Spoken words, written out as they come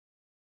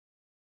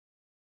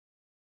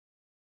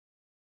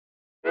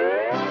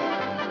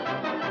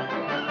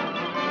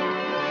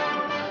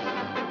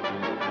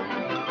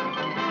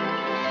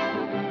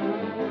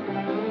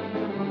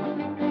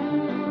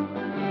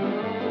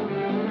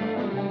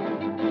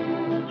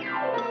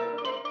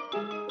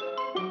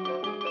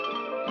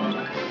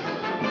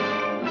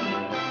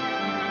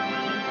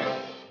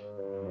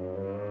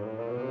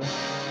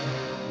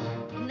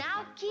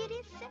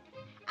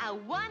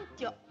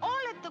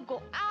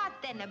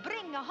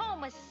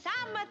home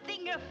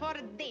something for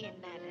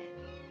dinner.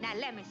 Now,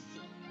 let me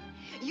see.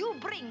 You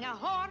bring a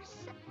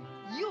horse,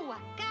 you a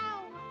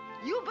cow,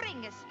 you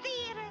bring a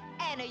steer,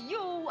 and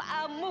you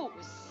a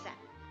moose.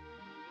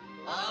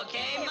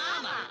 Okay,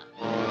 Mama.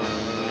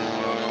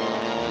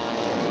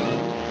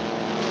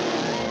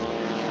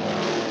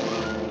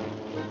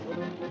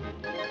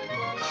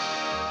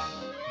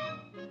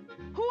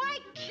 Why,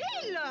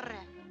 killer!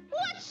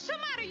 What's the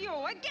matter, you?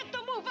 Get to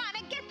move on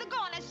and get to go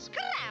and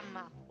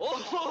scram. Oh,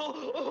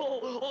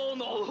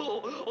 no.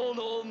 Oh,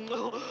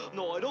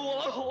 no, I don't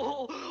want.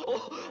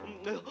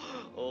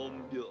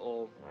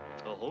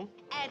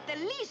 At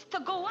least to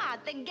go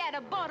out and get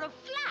a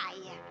butterfly,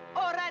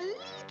 or a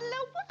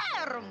little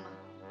worm,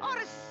 or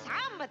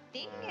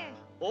something.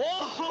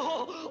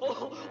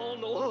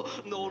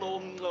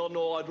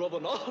 No, I'd rather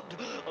not.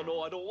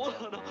 No, I don't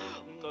want.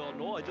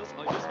 No, I just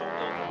don't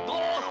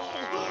want.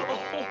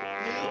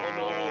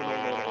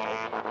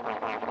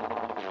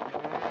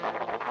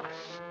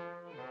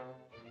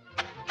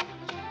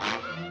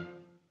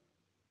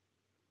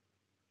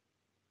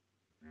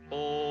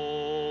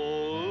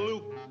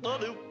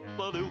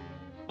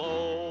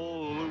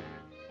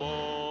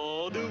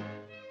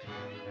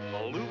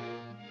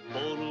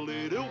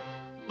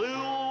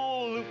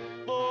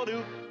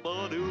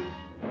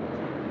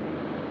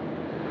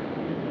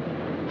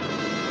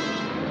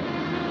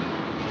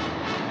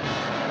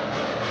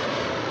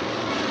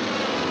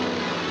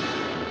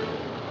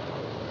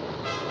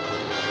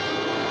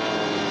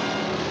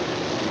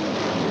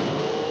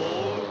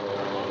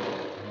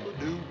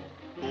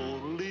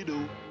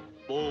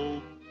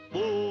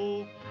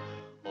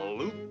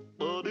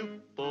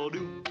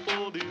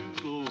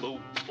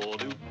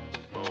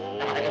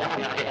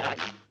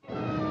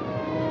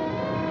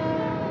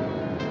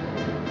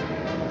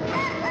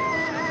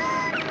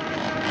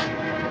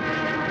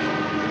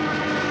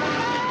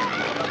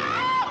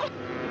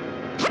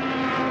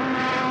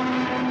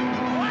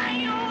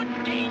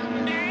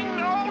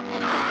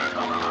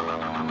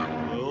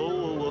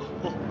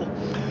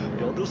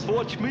 Just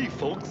watch me,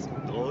 folks.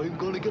 I'm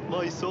gonna get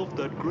myself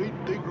that great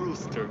big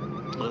rooster.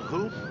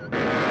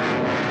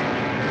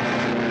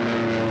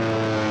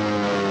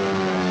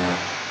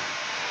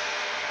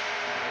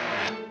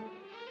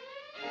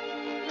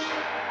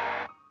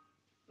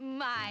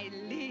 My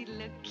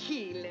little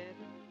killer,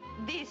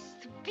 the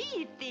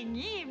spitting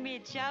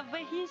image of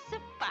his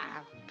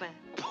papa.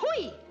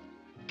 Pui!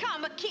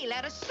 Come,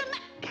 killer,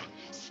 smack!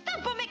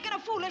 Stop making a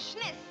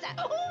foolishness!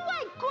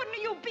 Why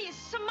couldn't you be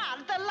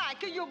smart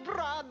like your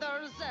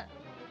brothers?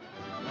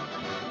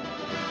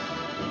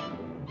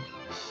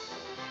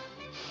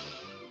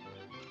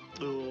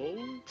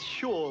 Oh,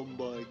 sure,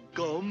 my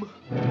gum.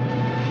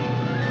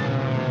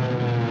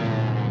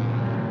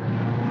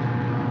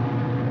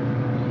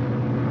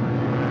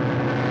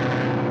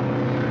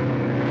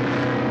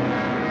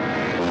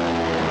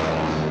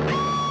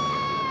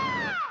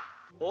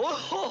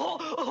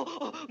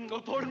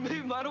 Pardon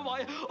me, madam.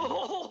 I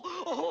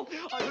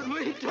didn't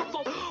mean to.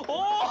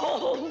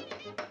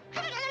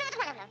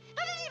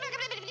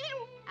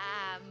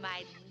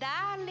 My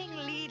darling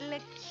little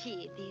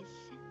kiddies.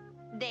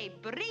 They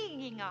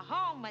bringing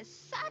home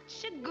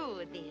such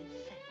goodies.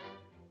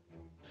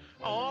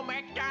 Old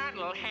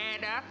MacDonald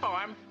had a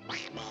farm,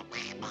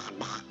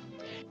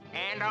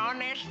 and on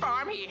this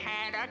farm he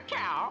had a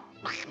cow.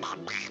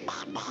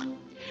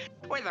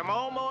 With a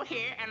moo-moo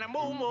here and a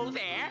moo-moo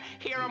there.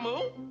 Here a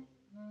moo,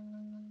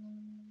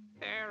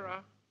 there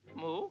a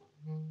moo,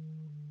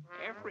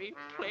 every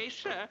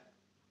place a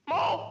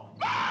moo.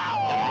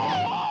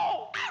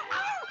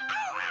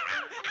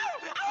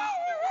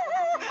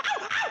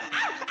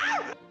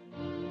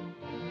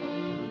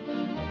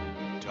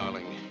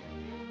 Darling,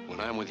 when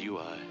I'm with you,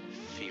 I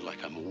feel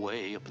like I'm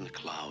way up in the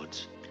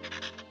clouds.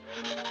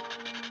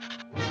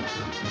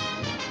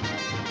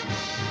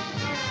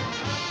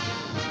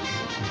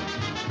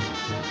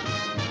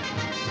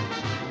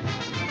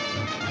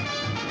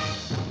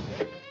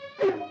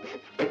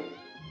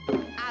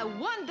 I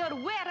wonder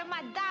where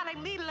my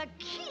darling little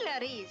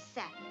killer is.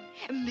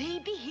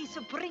 Maybe he's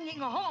bringing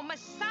home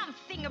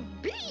something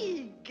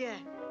big.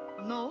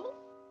 No?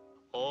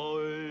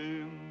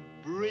 I'm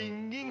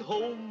bringing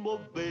home a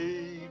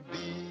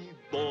baby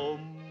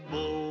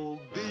bumblebee.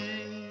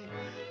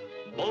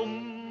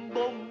 Bum,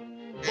 bum,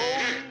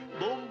 bum,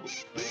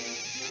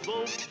 bumblebee,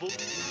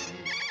 bumblebee.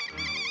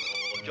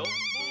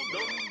 Jumble,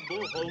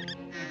 dumble,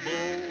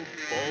 humble,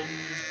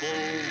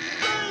 bumblebee.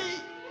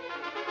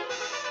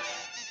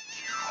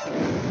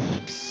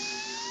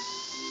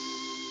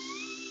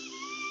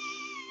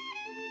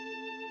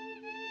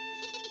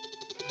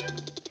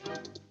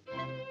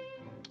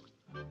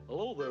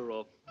 Hello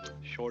there,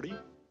 Shorty.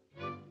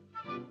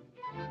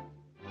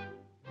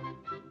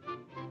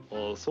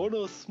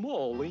 Sorta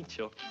small, ain't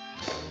you?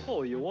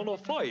 Oh, you wanna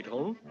fight,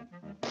 huh?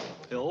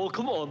 Oh,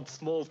 come on,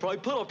 small fry,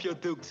 put up your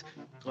dukes.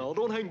 Oh,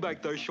 don't hang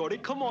back there, Shorty.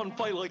 Come on,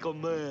 fight like a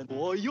man.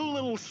 Boy, you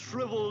little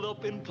shriveled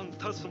up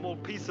infinitesimal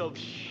piece of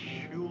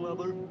shoe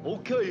leather.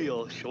 Okay,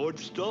 short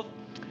stuff.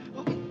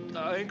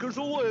 Anchors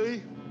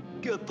away.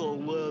 Get the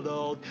lead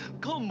out.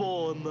 Come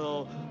on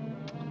now.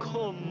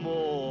 Come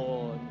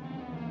on.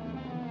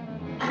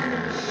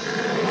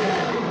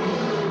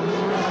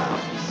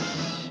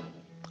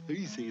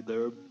 Easy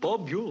there.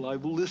 Bob, you're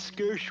liable to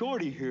scare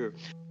Shorty here.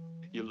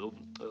 You little,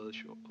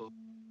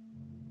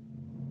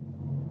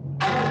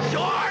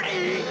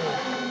 Shorty!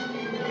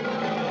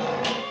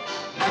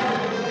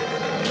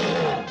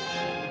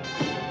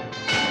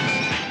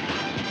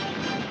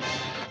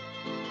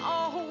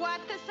 Oh,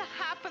 what has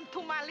happened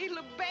to my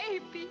little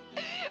baby?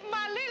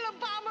 My little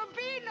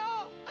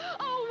bambino.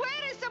 Oh,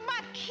 where is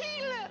my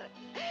killer?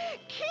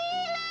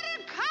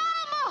 Killer,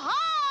 come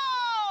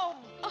home!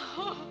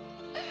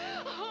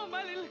 Oh,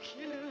 my little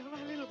killer,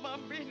 my little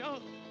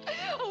bambino.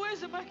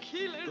 Where's my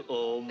killer?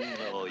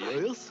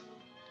 Yes?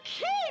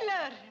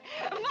 Killer!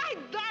 My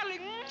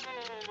darling,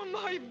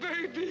 my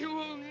baby.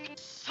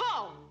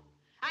 So,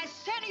 I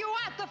send you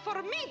out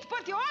for meat,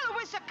 but you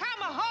always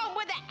come home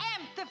with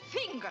empty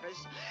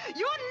fingers.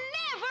 You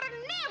never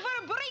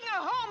bring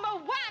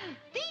home one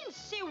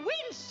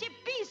teensy-weensy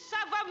piece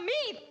of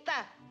meat.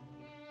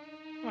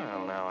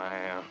 Well,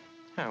 no,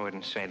 I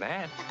wouldn't say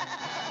that.